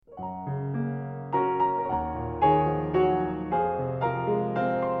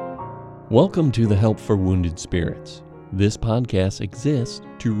Welcome to the Help for Wounded Spirits. This podcast exists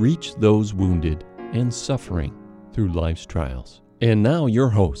to reach those wounded and suffering through life's trials. And now your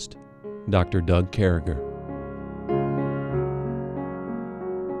host, Dr. Doug Carriger.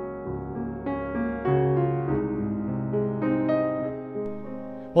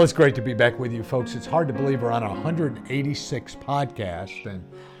 Well, it's great to be back with you, folks. It's hard to believe we're on 186 podcasts, and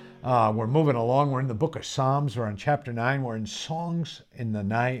we're moving along. We're in the book of Psalms. We're on chapter 9. We're in Songs in the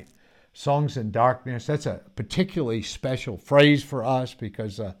Night, Songs in Darkness. That's a particularly special phrase for us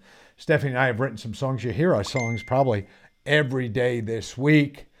because Stephanie and I have written some songs. You hear our songs probably every day this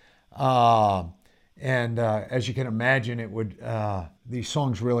week. And as you can imagine, it would these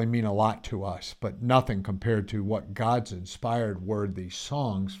songs really mean a lot to us, but nothing compared to what God's inspired word, these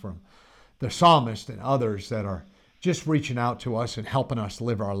songs from the psalmist and others that are just reaching out to us and helping us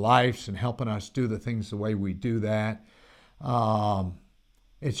live our lives and helping us do the things the way we do that.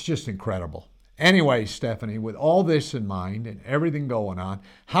 It's just incredible. Anyway, Stephanie, with all this in mind and everything going on,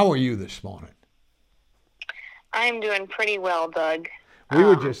 how are you this morning? I'm doing pretty well, Doug. We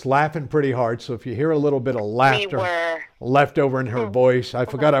were just laughing pretty hard, so if you hear a little bit of laughter left over in her voice, I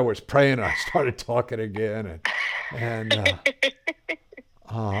forgot I was praying. I started talking again, and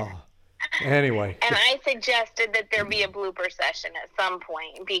anyway. And I suggested that there be a blooper session at some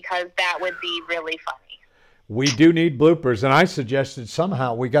point because that would be really funny. We do need bloopers, and I suggested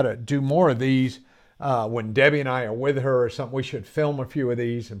somehow we got to do more of these when Debbie and I are with her or something. We should film a few of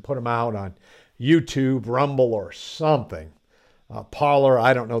these and put them out on YouTube, Rumble, or something. Parlor,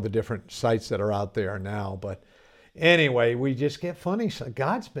 I don't know the different sites that are out there now, but anyway, we just get funny. So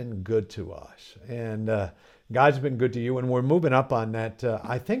God's been good to us, and God's been good to you, and we're moving up on that.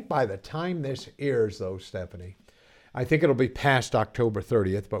 I think by the time this airs, though, Stephanie, I think it'll be past October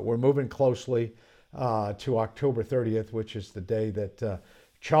 30th, but we're moving closely to October 30th, which is the day that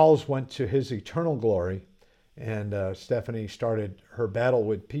Charles went to his eternal glory, and Stephanie started her battle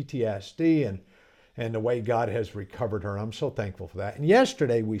with PTSD and the way God has recovered her. I'm so thankful for that. And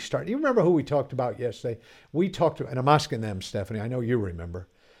yesterday we started, you remember who we talked about yesterday? We talked to, and I'm asking them, Stephanie, I know you remember,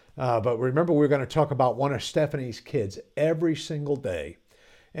 but remember we were going to talk about one of Stephanie's kids every single day.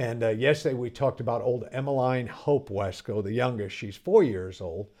 And yesterday we talked about old Emmeline Hope Wesco, the youngest. She's 4 years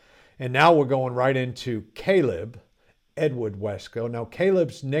old. And now we're going right into Caleb Edward Wesco. Now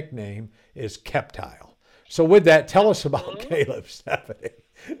Caleb's nickname is Keptile. So with that, tell us about Caleb, Stephanie.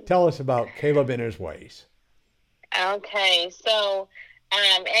 Tell us about Caleb and his ways. Okay, so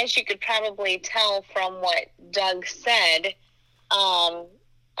as you could probably tell from what Doug said,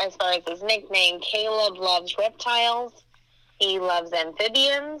 as far as his nickname, Caleb loves reptiles. He loves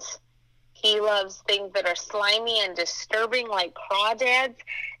amphibians. He loves things that are slimy and disturbing like crawdads.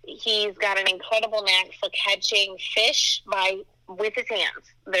 He's got an incredible knack for catching fish with his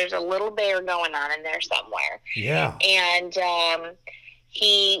hands. There's a little bear going on in there somewhere. Yeah. And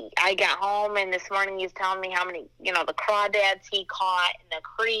I got home, and this morning he was telling me how many, the crawdads he caught in the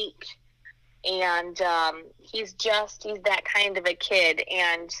creek. And he's that kind of a kid.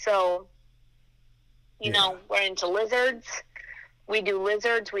 And so, we're into lizards. We do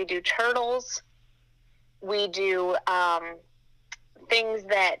lizards. We do turtles. We do things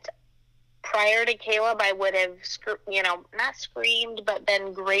that prior to Caleb I would have, not screamed, but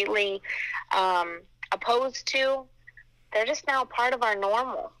been greatly opposed to. They're just now part of our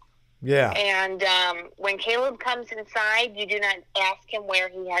normal. Yeah. And when Caleb comes inside, you do not ask him where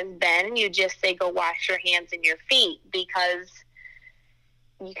he has been. You just say, go wash your hands and your feet, because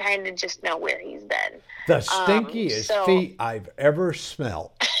you kind of just know where he's been. The stinkiest feet I've ever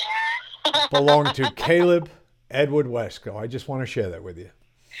smelled belong to Caleb Edward Wesco. I just want to share that with you.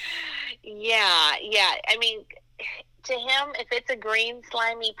 Yeah. I mean, to him, if it's a green,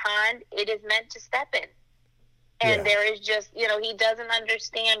 slimy pond, it is meant to step in. And there is just, he doesn't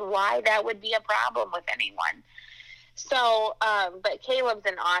understand why that would be a problem with anyone. So, but Caleb's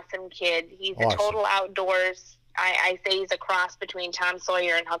an awesome kid. He's a total outdoors. I say he's a cross between Tom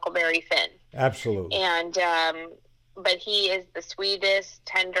Sawyer and Huckleberry Finn. Absolutely. And, but he is the sweetest,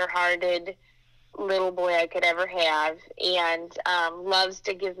 tender-hearted little boy I could ever have, and loves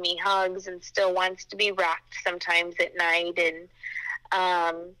to give me hugs and still wants to be rocked sometimes at night.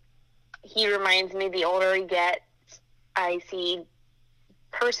 And he reminds me, the older he gets, I see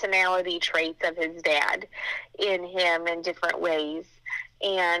personality traits of his dad in him in different ways.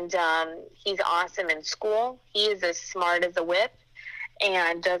 And he's awesome in school. He is as smart as a whip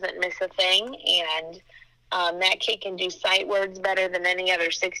and doesn't miss a thing. And that kid can do sight words better than any other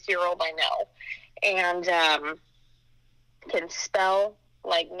 6-year-old I know. And can spell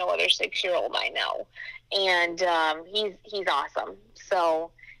like no other 6-year-old I know. And he's awesome.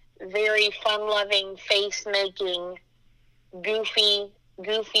 So very fun-loving, face-making, goofy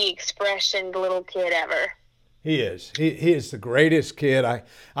expressioned little kid ever. He is. He is the greatest kid.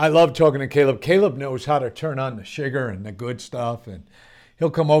 I love talking to Caleb. Caleb knows how to turn on the sugar and the good stuff, and he'll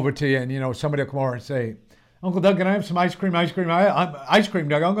come over to you, and somebody will come over and say, "Uncle Doug, can I have some ice cream? Ice cream, ice cream,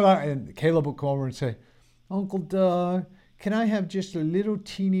 Doug." Uncle Doug. And Caleb will come over and say, "Uncle Doug, can I have just a little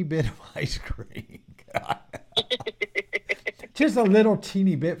teeny bit of ice cream?" Just a little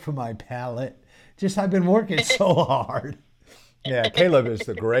teeny bit for my palate. I've been working so hard. Yeah, Caleb is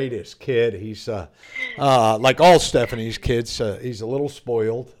the greatest kid. He's like all Stephanie's kids. He's a little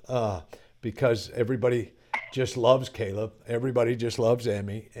spoiled because everybody just loves Caleb. Everybody just loves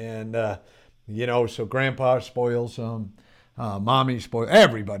Emmy, and so Grandpa spoils him, Mommy spoils.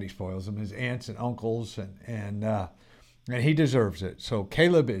 Everybody spoils him. His aunts and uncles, and he deserves it. So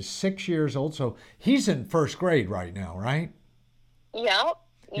Caleb is 6 years old. So he's in first grade right now, right? Yep.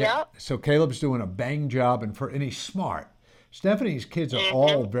 Yeah. So Caleb's doing a bang job, and he's smart. Stephanie's kids are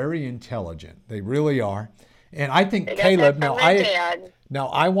all very intelligent. They really are. And I think Caleb,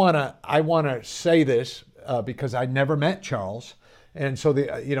 I wanna say this because I never met Charles. And so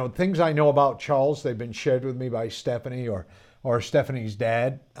the things I know about Charles, they've been shared with me by Stephanie or Stephanie's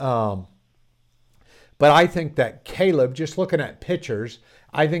dad. But I think that Caleb, just looking at pictures,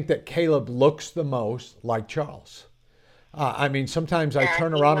 I think that Caleb looks the most like Charles. Sometimes I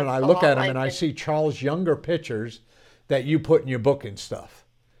turn around and I look at him and I see Charles' younger pictures that you put in your book and stuff.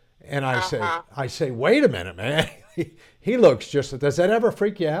 And I say, wait a minute, man. He looks just, does that ever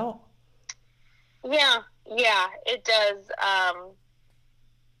freak you out? Yeah, it does.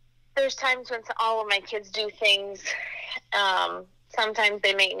 There's times when all of my kids do things. Sometimes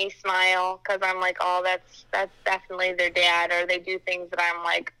they make me smile because I'm like, oh, that's definitely their dad. Or they do things that I'm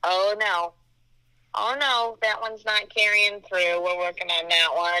like, oh no, that one's not carrying through. We're working on that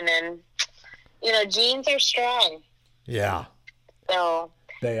one. And, genes are strong. Yeah. So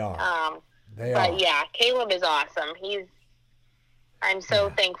they are. But yeah, Caleb is awesome. I'm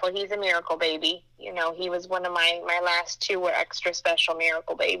so thankful. He's a miracle baby. He was one of my last two were extra special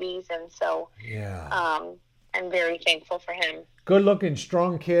miracle babies, and so I'm very thankful for him. Good looking,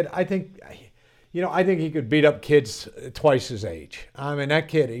 strong kid. I think he could beat up kids twice his age. That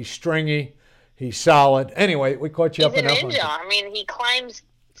kid, he's stringy, he's solid. Anyway, we caught you up enough. He's a ninja. He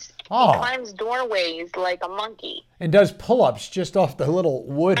climbs doorways like a monkey. And does pull-ups just off the little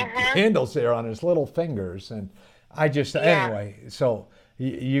wood handles there on his little fingers. And anyway, so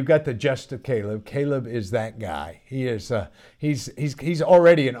you got the gist of Caleb. Caleb is that guy. He is, he's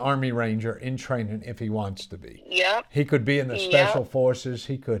already an Army Ranger in training if he wants to be. Yep. He could be in the Special Forces.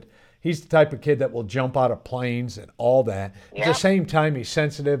 He's the type of kid that will jump out of planes and all that. At the same time, he's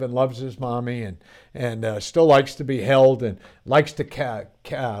sensitive and loves his mommy and still likes to be held and likes to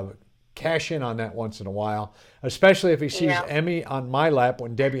cash in on that once in a while, especially if he sees Emmy on my lap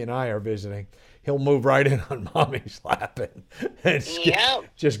when Debbie and I are visiting. He'll move right in on Mommy's lap and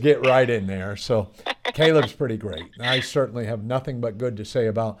just get right in there. So Caleb's pretty great. I certainly have nothing but good to say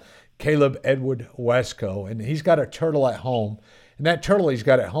about Caleb Edward Wesco. And he's got a turtle at home. And that turtle he's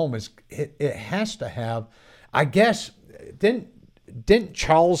got at home it has to have, I guess, didn't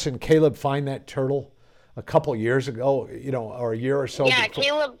Charles and Caleb find that turtle a couple years ago, or a year or so before?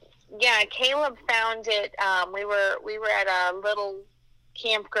 Caleb found it. We were at a little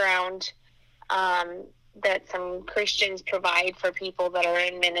campground that some Christians provide for people that are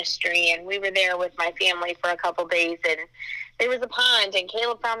in ministry, and we were there with my family for a couple days, and there was a pond, and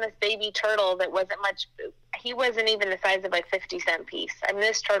Caleb found this baby turtle that wasn't much. He wasn't even the size of a 50-cent piece.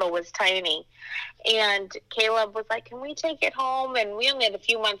 This turtle was tiny, and Caleb was like, "Can we take it home?" And we only had a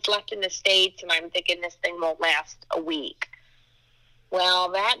few months left in the States, and I'm thinking this thing won't last a week.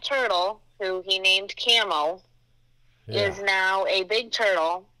 Well, that turtle, who he named Camo, is now a big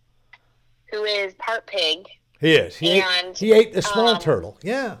turtle who is part pig. He is. He ate the small turtle.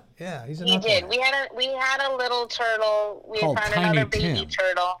 Yeah, he's a He did. We had a little turtle. We had found another baby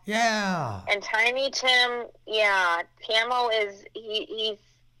turtle. Yeah. And Tiny Tim, Camo is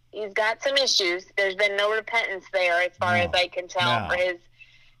he's got some issues. There's been no repentance there, as far as I can tell,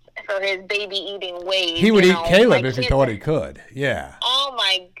 for his baby eating ways. He would eat Caleb if he thought he could. Yeah. Oh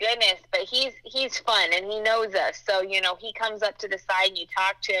my goodness! But he's fun and he knows us. So he comes up to the side and you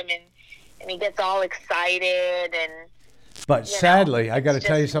talk to him and he gets all excited But sadly, I got to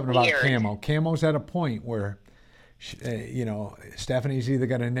tell you something about Camo. Camo's at a point where, Stephanie's either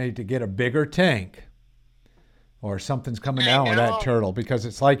going to need to get a bigger tank, or something's coming down with that turtle, because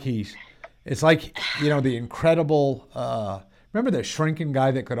it's like the Incredible. Remember the shrinking guy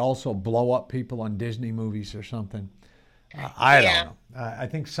that could also blow up people on Disney movies or something? I don't know. I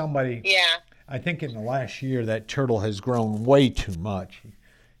think somebody, Yeah. I think in the last year that turtle has grown way too much.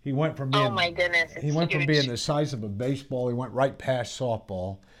 He went from being, Oh my goodness, he it's went from huge. being the size of a baseball. He went right past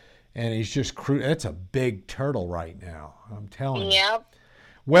softball, and he's just That's a big turtle right now. I'm telling you. Yep.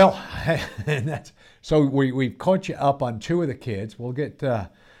 Well, and that's so we've caught you up on two of the kids. We'll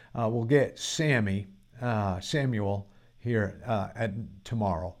get Samuel here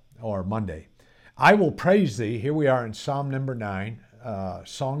tomorrow or Monday. I will praise thee. Here we are in Psalm number 9,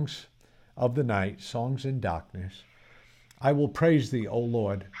 songs of the night, songs in darkness. I will praise thee, O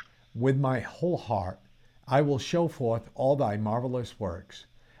Lord, with my whole heart. I will show forth all thy marvelous works.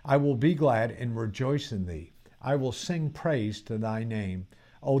 I will be glad and rejoice in thee. I will sing praise to thy name,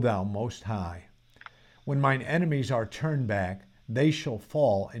 O thou most high. When mine enemies are turned back, they shall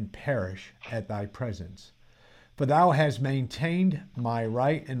fall and perish at thy presence. For thou hast maintained my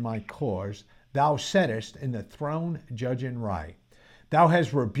right and my cause. Thou settest in the throne judging right. Thou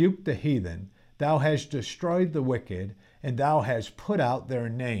hast rebuked the heathen. Thou hast destroyed the wicked, and thou hast put out their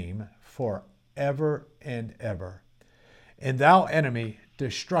name for ever and ever. And thou, enemy,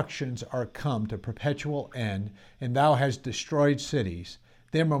 destructions are come to perpetual end, and thou hast destroyed cities.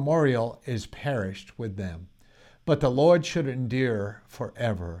 Their memorial is perished with them. But the Lord should endure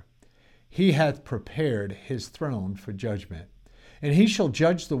forever. He hath prepared his throne for judgment, and he shall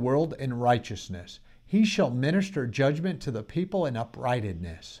judge the world in righteousness. He shall minister judgment to the people in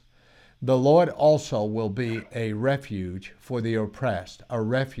uprightness. The Lord also will be a refuge for the oppressed, a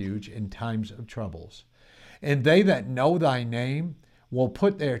refuge in times of troubles. And they that know thy name will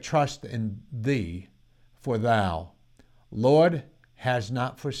put their trust in thee, for thou, Lord, hast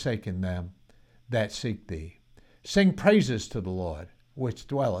not forsaken them that seek thee. Sing praises to the Lord, which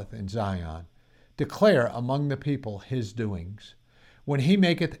dwelleth in Zion. Declare among the people his doings. When he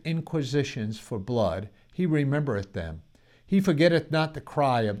maketh inquisitions for blood, he remembereth them. He forgetteth not the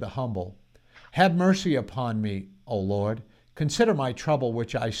cry of the humble. Have mercy upon me, O Lord. Consider my trouble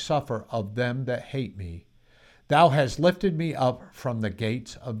which I suffer of them that hate me. Thou hast lifted me up from the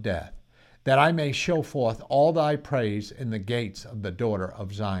gates of death, that I may show forth all thy praise in the gates of the daughter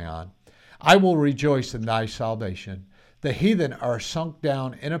of Zion. I will rejoice in thy salvation. The heathen are sunk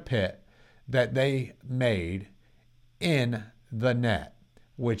down in a pit that they made, in the net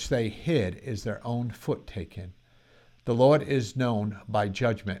which they hid is their own foot taken. The Lord is known by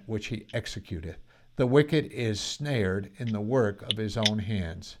judgment which he executeth. The wicked is snared in the work of his own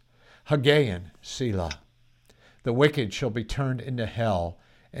hands. Haggayon, Selah. The wicked shall be turned into hell,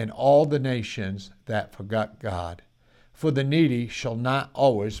 and all the nations that forgot God. For the needy shall not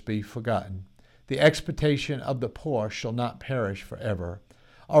always be forgotten. The expectation of the poor shall not perish forever.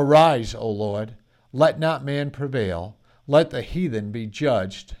 Arise, O Lord, let not man prevail. Let the heathen be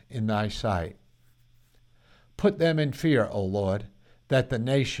judged in thy sight. Put them in fear, O Lord, that the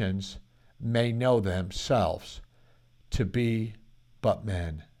nations may know themselves to be but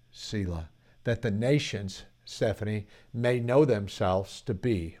men. Selah. That the nations, Stephanie, may know themselves to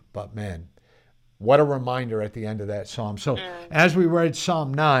be but men. What a reminder at the end of that psalm. So as we read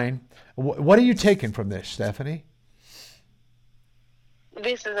Psalm 9, what are you taking from this, Stephanie?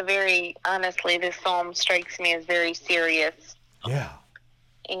 This is honestly, this psalm strikes me as very serious. Yeah.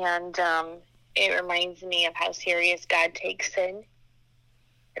 And it reminds me of how serious God takes sin.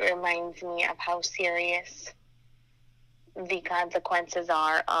 It reminds me of how serious the consequences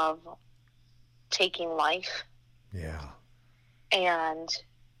are of taking life. Yeah. And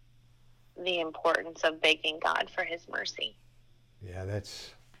the importance of begging God for his mercy. Yeah,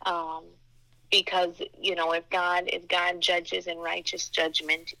 that's... Because, if God judges in righteous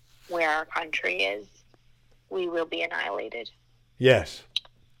judgment where our country is, we will be annihilated. Yes.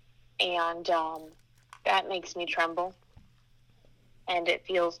 And that makes me tremble. And it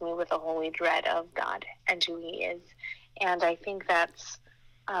fills me with a holy dread of God and who he is. And I think that's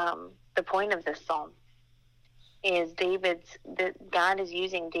the point of this psalm, is God is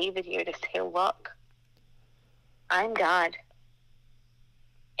using David here to say, look, I'm God.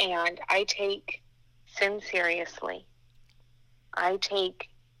 And I take sin seriously. I take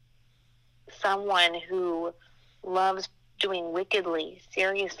someone who loves doing wickedly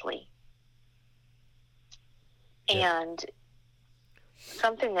seriously. Yeah. And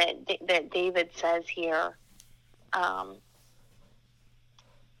something that David says here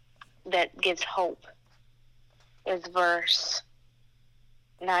that gives hope is verse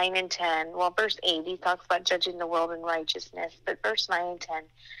 9 and 10. Well, verse 8, he talks about judging the world in righteousness. But verse 9 and 10,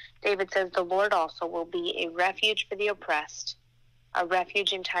 David says, the Lord also will be a refuge for the oppressed, a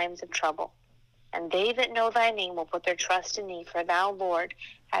refuge in times of trouble. And they that know thy name will put their trust in thee, for thou, Lord,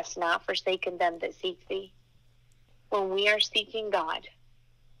 hast not forsaken them that seek thee. when we are seeking God,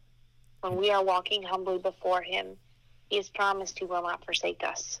 when we are walking humbly before him, he has promised he will not forsake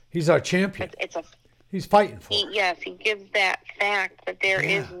us. He's our champion. It's a He's fighting for us. Yes, he gives that fact that there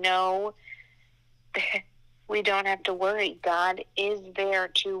is no, we don't have to worry. God is there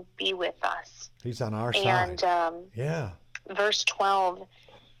to be with us. He's on our side. And verse 12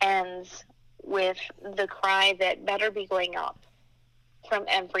 ends with the cry that better be going up from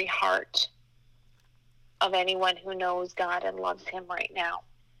every heart of anyone who knows God and loves him right now.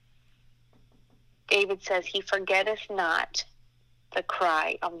 David says, he forgetteth not the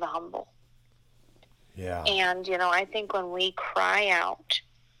cry of the humble. Yeah. And, I think when we cry out,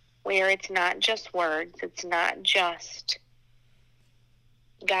 where it's not just words, it's not just,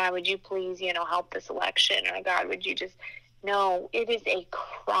 God, would you please, help this election, or God, would you just, no, it is a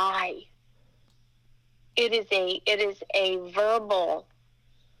cry. It is a verbal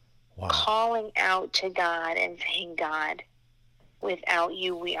calling out to God and saying, God, without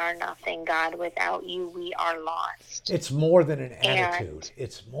you, we are nothing. God, without you, we are lost. It's more than an attitude.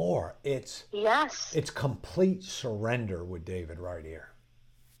 It's more. It's complete surrender with David right here.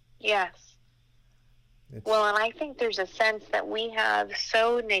 Yes. Well, and I think there's a sense that we have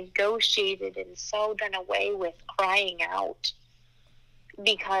so negotiated and so done away with crying out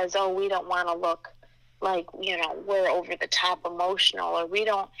because, we don't want to look like, we're over the top emotional, or we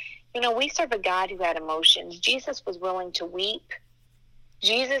don't, we serve a God who had emotions. Jesus was willing to weep.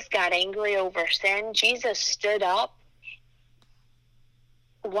 Jesus got angry over sin. Jesus stood up.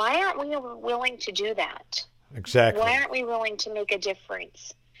 Why aren't we willing to do that? Exactly. Why aren't we willing to make a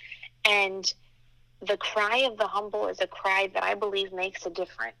difference? And the cry of the humble is a cry that I believe makes a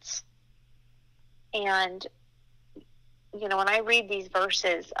difference. And, when I read these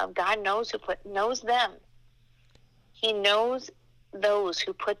verses of God knows them. He knows those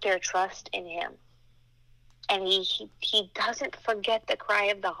who put their trust in him. And he doesn't forget the cry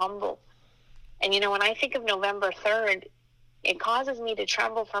of the humble. And, when I think of November 3rd, it causes me to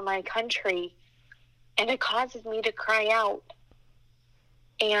tremble for my country, and it causes me to cry out.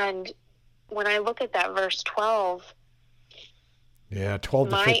 And when I look at that verse 12, 12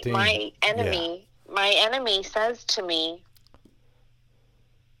 to 15. My enemy says to me,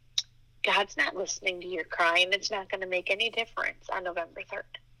 God's not listening to your cry, and it's not going to make any difference on November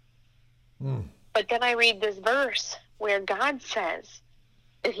 3rd. But then I read this verse where God says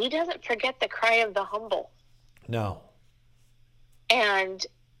that he doesn't forget the cry of the humble. No. And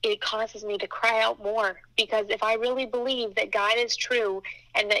it causes me to cry out more, because if I really believe that God is true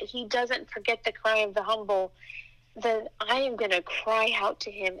and that he doesn't forget the cry of the humble, then I am going to cry out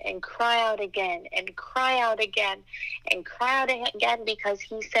to him and cry out again and cry out again and cry out again, because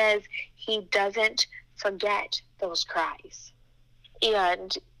he says he doesn't forget those cries.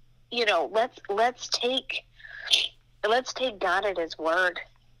 And let's take God at his word,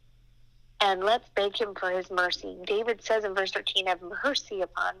 and let's beg him for his mercy. David says in verse 13, have mercy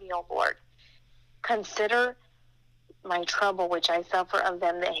upon me, O Lord. Consider my trouble which I suffer of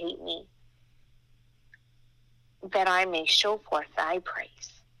them that hate me, that I may show forth thy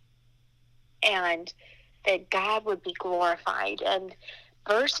praise, and that God would be glorified. And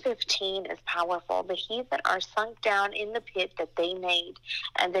verse 15 is powerful. The heathen are sunk down in the pit that they made,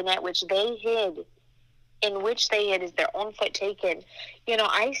 and the net which they hid, in which they hid is their own foot taken.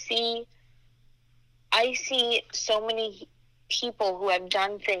 I see so many people who have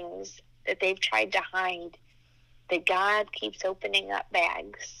done things that they've tried to hide, that God keeps opening up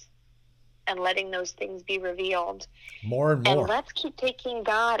bags and letting those things be revealed. More and more. And let's keep taking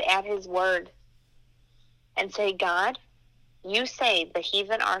God at his word and say, God, you say the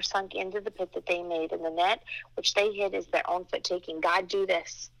heathen are sunk into the pit that they made, and the net which they hid is their own foot taking. God, do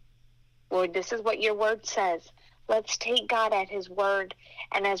this. Lord, this is what your word says. Let's take God at his word.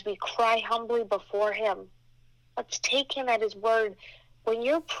 And as we cry humbly before him, let's take him at his word. When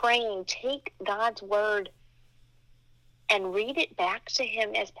you're praying, take God's word and read it back to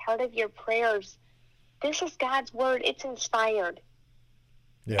him as part of your prayers. This is God's word. It's inspired.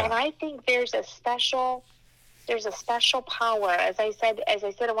 Yeah. And I think there's a special power. As I said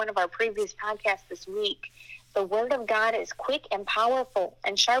in one of our previous podcasts this week, the word of God is quick and powerful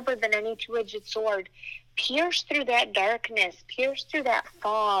and sharper than any two-edged sword. Pierce through that darkness, pierce through that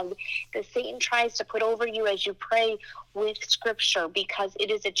fog that Satan tries to put over you as you pray with Scripture, because it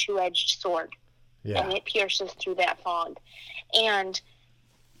is a two-edged sword. Yeah. And it pierces through that fog. And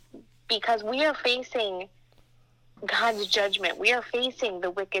because we are facing God's judgment, we are facing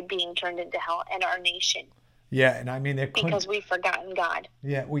the wicked being turned into hell and our nation. Yeah, and I mean, because we've forgotten God.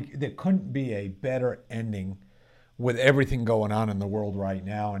 Yeah, there couldn't be a better ending with everything going on in the world right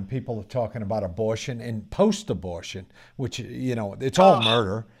now, and people are talking about abortion and post-abortion, which, it's all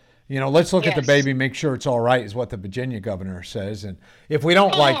murder. Let's look at the baby, make sure it's all right, is what the Virginia governor says. And if we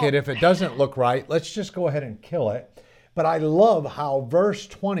don't like it, if it doesn't look right, let's just go ahead and kill it. But I love how verse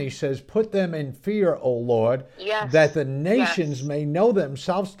 20 says, put them in fear, O Lord, that the nations may know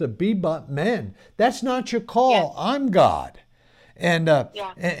themselves to be but men. That's not your call. Yes. I'm God.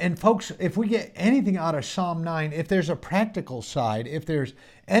 And folks, if we get anything out of Psalm 9, if there's a practical side, if there's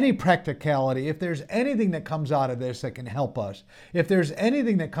any practicality, if there's anything that comes out of this that can help us, if there's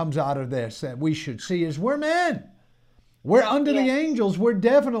anything that comes out of this that we should see, is we're men. We're under the angels. We're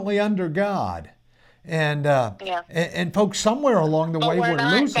definitely under God. And folks, somewhere along the way we're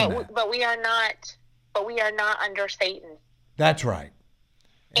losing that. But we are not under Satan. That's right.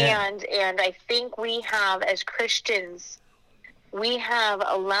 And I think we have, as Christians, we have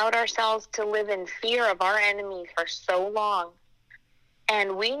allowed ourselves to live in fear of our enemy for so long.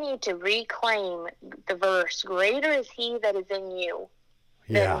 And we need to reclaim the verse, greater is he that is in you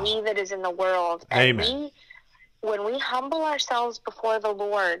than he that is in the world. And Amen. When we humble ourselves before the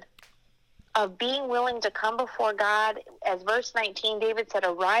Lord, of being willing to come before God, as verse 19, David said,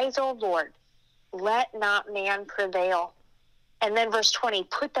 arise, O Lord, let not man prevail. And then verse 20,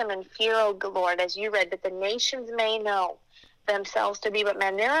 put them in fear, O Lord, as you read, that the nations may know themselves to be but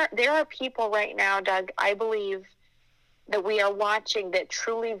men. There are people right now, Doug, I believe, that we are watching that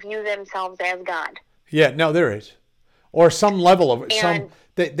truly view themselves as God. Yeah, no, there is. Or some level of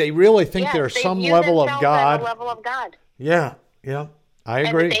they really think there's some level of God. A level of God. Yeah, I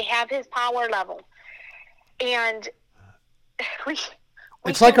agree. And they have his power level. And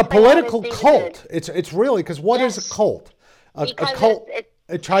it's like a political cult. It's really, because what is a cult? A cult,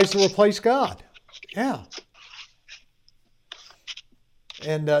 it tries to replace God. Yeah.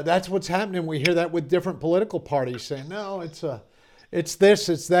 And that's what's happening. We hear that with different political parties saying, no, it's this,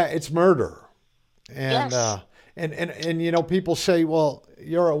 it's that, it's murder. And and people say, well,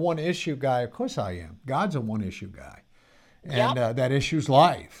 you're a one-issue guy. Of course I am. God's a one-issue guy. And that issue's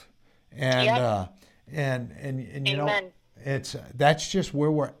life. And Amen. That's just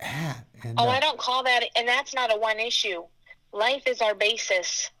where we're at. And, I don't call that, and that's not a one issue. Life is our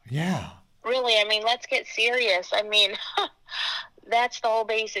basis. Yeah. Really, let's get serious. That's the whole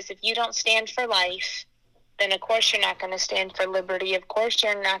basis. If you don't stand for life, then of course you're not going to stand for liberty. Of course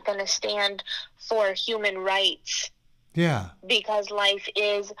you're not going to stand for human rights. Yeah. Because life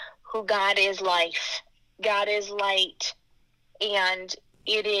is who God is life. God is light. And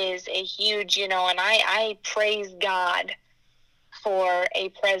it is a huge, and I praise God for a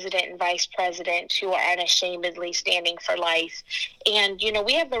president and vice president who are unashamedly standing for life. And,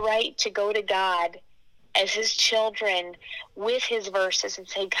 we have the right to go to God as his children with his verses and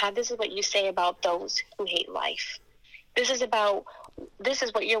say, God, this is what you say about those who hate life. This is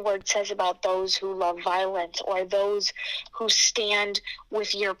what your word says about those who love violence or those who stand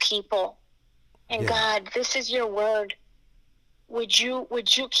with your people. And God, this is your word. Would you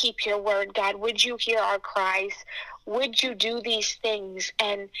keep your word, God? Would you hear our cries? Would you do these things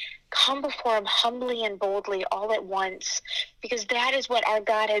and come before him humbly and boldly all at once? Because that is what our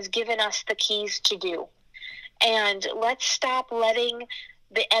God has given us the keys to do. And let's stop letting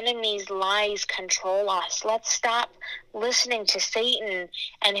the enemy's lies control us. Let's stop listening to Satan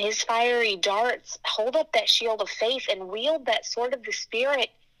and his fiery darts. Hold up that shield of faith and wield that sword of the Spirit.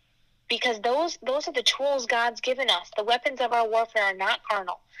 Because those are the tools God's given us. The weapons of our warfare are not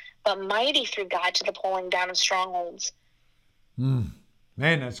carnal, but mighty through God to the pulling down of strongholds. Man,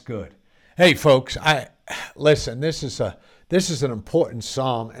 that's good. Hey, folks, listen. This is an important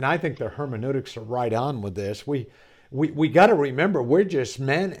psalm, and I think the hermeneutics are right on with this. We got to remember we're just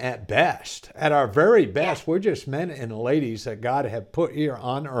men at best. At our very best, we're just men and ladies that God have put here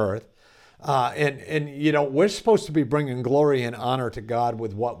on earth. And we're supposed to be bringing glory and honor to God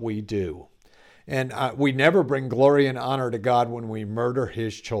with what we do. And we never bring glory and honor to God when we murder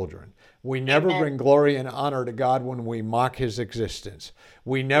his children. We never bring glory and honor to God when we mock his existence.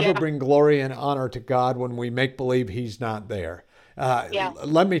 We never bring glory and honor to God when we make believe he's not there.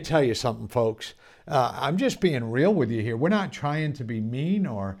 Let me tell you something, folks. I'm just being real with you here. We're not trying to be mean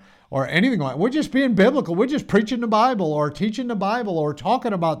or anything like that. We're just being biblical. We're just preaching the Bible or teaching the Bible or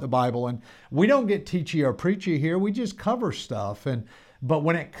talking about the Bible. And we don't get teachy or preachy here. We just cover stuff. But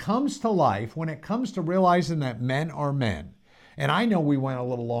when it comes to life, when it comes to realizing that men are men, and I know we went a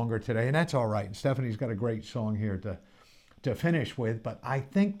little longer today, and that's all right. And Stephanie's got a great song here to finish with. But I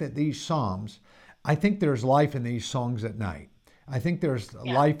think that these Psalms, I think there's life in these songs at night. I think there's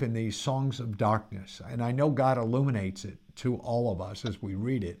life in these songs of darkness. And I know God illuminates it to all of us as we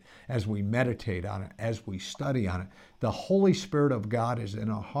read it, as we meditate on it, as we study on it. The Holy Spirit of God is in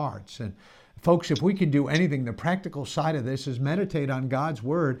our hearts. And folks, if we can do anything, the practical side of this is meditate on God's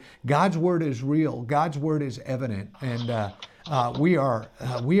Word. God's Word is real. God's Word is evident. And we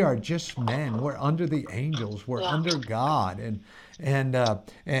are just men. We're under the angels. We're under God.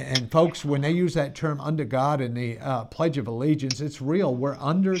 And folks, when they use that term under God in the Pledge of Allegiance, it's real. We're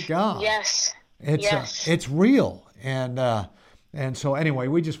under God. Yes. It's real. And so anyway,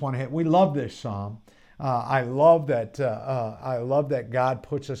 we just want to we love this psalm. I love that God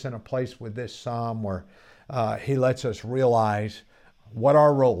puts us in a place with this psalm where he lets us realize what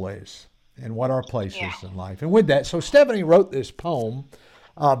our role is and what our place is in life. And with that, so Stephanie wrote this poem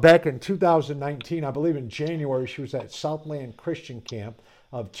back in 2019. I believe in January. She was at Southland Christian Camp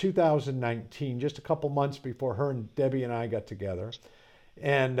of 2019, just a couple months before her and Debbie and I got together.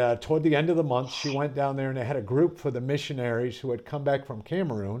 And toward the end of the month, she went down there and they had a group for the missionaries who had come back from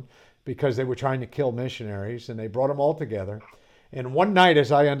Cameroon because they were trying to kill missionaries, and they brought them all together. And one night,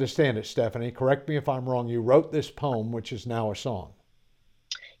 as I understand it, Stephanie, correct me if I'm wrong, you wrote this poem, which is now a song.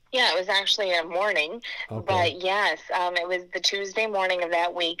 Yeah, it was actually a morning, but yes, it was the Tuesday morning of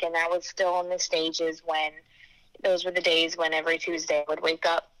that week, and that was still in the stages when, those were the days when every Tuesday I would wake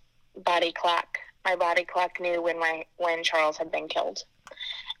up, body clock. My body clock knew when Charles had been killed.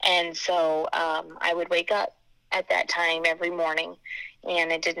 And so I would wake up at that time every morning,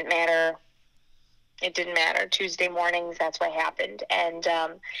 and it didn't matter. Tuesday mornings, that's what happened. And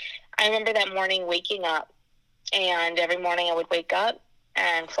I remember that morning waking up, and every morning I would wake up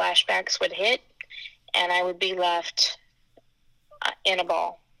and flashbacks would hit, and I would be left in a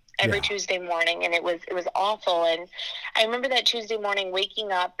ball every Tuesday morning, and it was awful. And I remember that Tuesday morning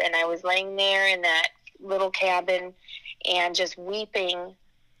waking up, and I was laying there in that little cabin and just weeping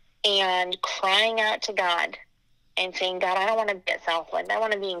and crying out to God and saying, God, I don't want to be at Southland. I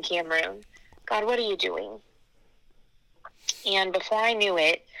want to be in Cameroon. God, what are you doing? And before I knew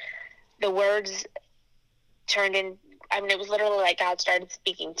it, the words turned in, it was literally like God started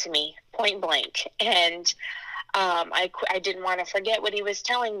speaking to me, point blank. And I didn't want to forget what he was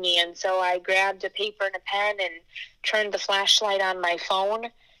telling me. And so I grabbed a paper and a pen and turned the flashlight on my phone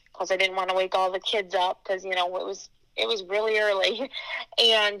because I didn't want to wake all the kids up because, it was really early.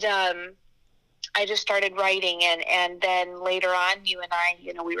 And I just started writing. And then later on, you and I,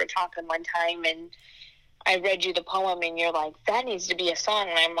 we were talking one time, and I read you the poem, and you're like, that needs to be a song.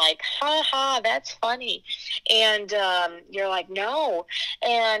 And I'm like, ha ha, that's funny. And you're like, no.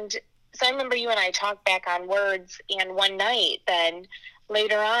 And so I remember you and I talked back on words, and one night then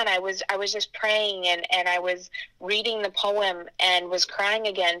later on I was just praying, and I was reading the poem and was crying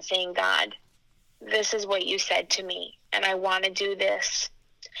again, saying, God, this is what you said to me, and I want to do this.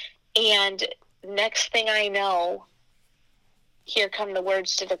 And next thing I know, here come the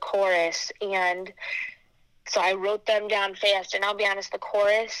words to the chorus. And so I wrote them down fast, and I'll be honest, the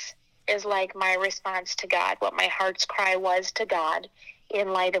chorus is like my response to God, what my heart's cry was to God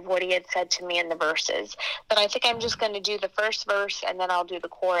in light of what he had said to me in the verses. But I think I'm just going to do the first verse, and then I'll do the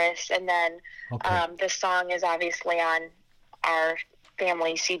chorus, and then the song is obviously on our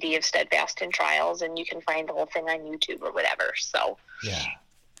family CD of Steadfast in Trials, and you can find the whole thing on YouTube or whatever. So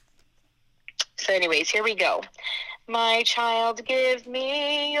anyways, here we go. My child, give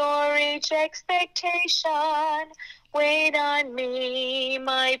me your each expectation. Wait on me,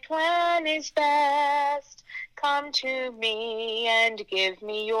 my plan is best. Come to me and give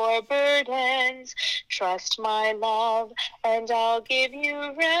me your burdens. Trust my love, and I'll give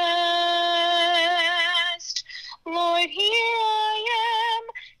you rest. Lord, here I am.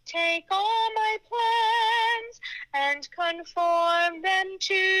 Take all my plans and conform them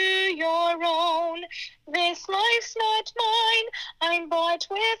to your own. This life's not mine, I'm bought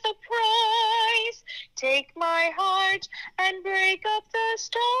with a price. Take my heart and break up the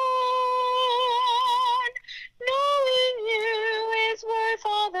stone. Knowing you is worth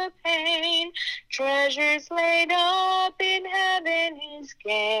all the pain. Treasures laid up in heaven is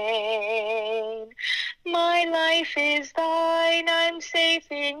gain. My life is thine, I'm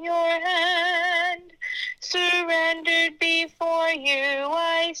safe in your hand. Surrendered before you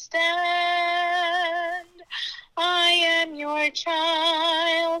I stand. I am your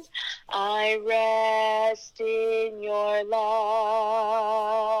child, I rest in your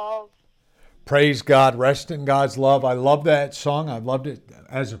love. Praise God, rest in God's love. I love that song. I've loved it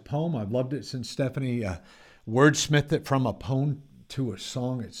as a poem. I've loved it since Stephanie wordsmithed it from a poem to a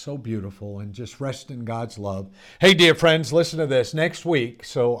song. It's so beautiful, and just rest in God's love. Hey, dear friends, listen to this. Next week,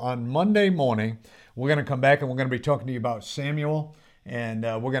 so on Monday morning, we're going to come back and we're going to be talking to you about Samuel And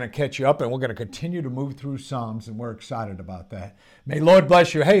we're going to catch you up, and we're going to continue to move through Psalms, and we're excited about that. May Lord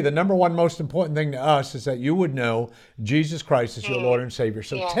bless you. Hey, the number one most important thing to us is that you would know Jesus Christ is your Lord and Savior.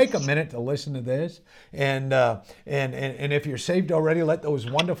 So take a minute to listen to this, and if you're saved already, let those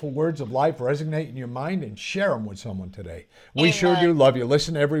wonderful words of life resonate in your mind and share them with someone today. We sure do love you.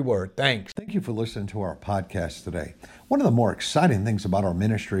 Listen to every word. Thanks. Thank you for listening to our podcast today. One of the more exciting things about our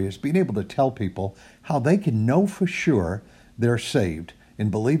ministry is being able to tell people how they can know for sure they're saved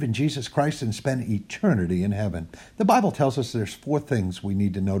and believe in Jesus Christ and spend eternity in heaven. The Bible tells us there's 4 things we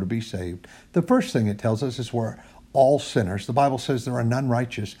need to know to be saved. The first thing it tells us is we're all sinners. The Bible says there are none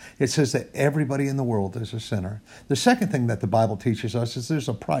righteous. It says that everybody in the world is a sinner. The second thing that the Bible teaches us is there's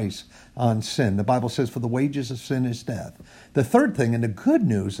a price on sin. The Bible says for the wages of sin is death. The third thing, and the good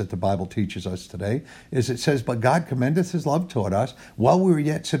news that the Bible teaches us today, is it says, but God commendeth his love toward us. While we were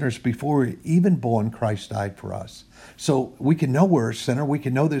yet sinners, before we were even born, Christ died for us. So we can know we're a sinner. We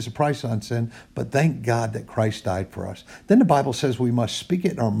can know there's a price on sin, but thank God that Christ died for us. Then the Bible says we must speak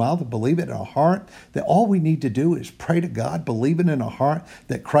it in our mouth and believe it in our heart, that all we need to do is pray to God, believe it in our heart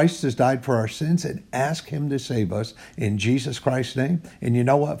that Christ has died for our sins, and ask him to save us in Jesus Christ's name. And you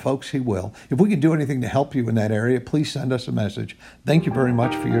know what, folks? He will. If we can do anything to help you in that area, please send us a message. Thank you very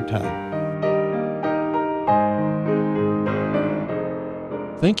much for your time.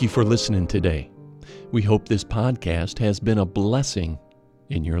 Thank you for listening today. We hope this podcast has been a blessing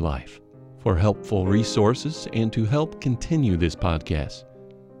in your life. For helpful resources and to help continue this podcast,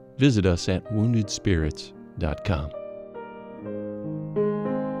 visit us at woundedspirits.com.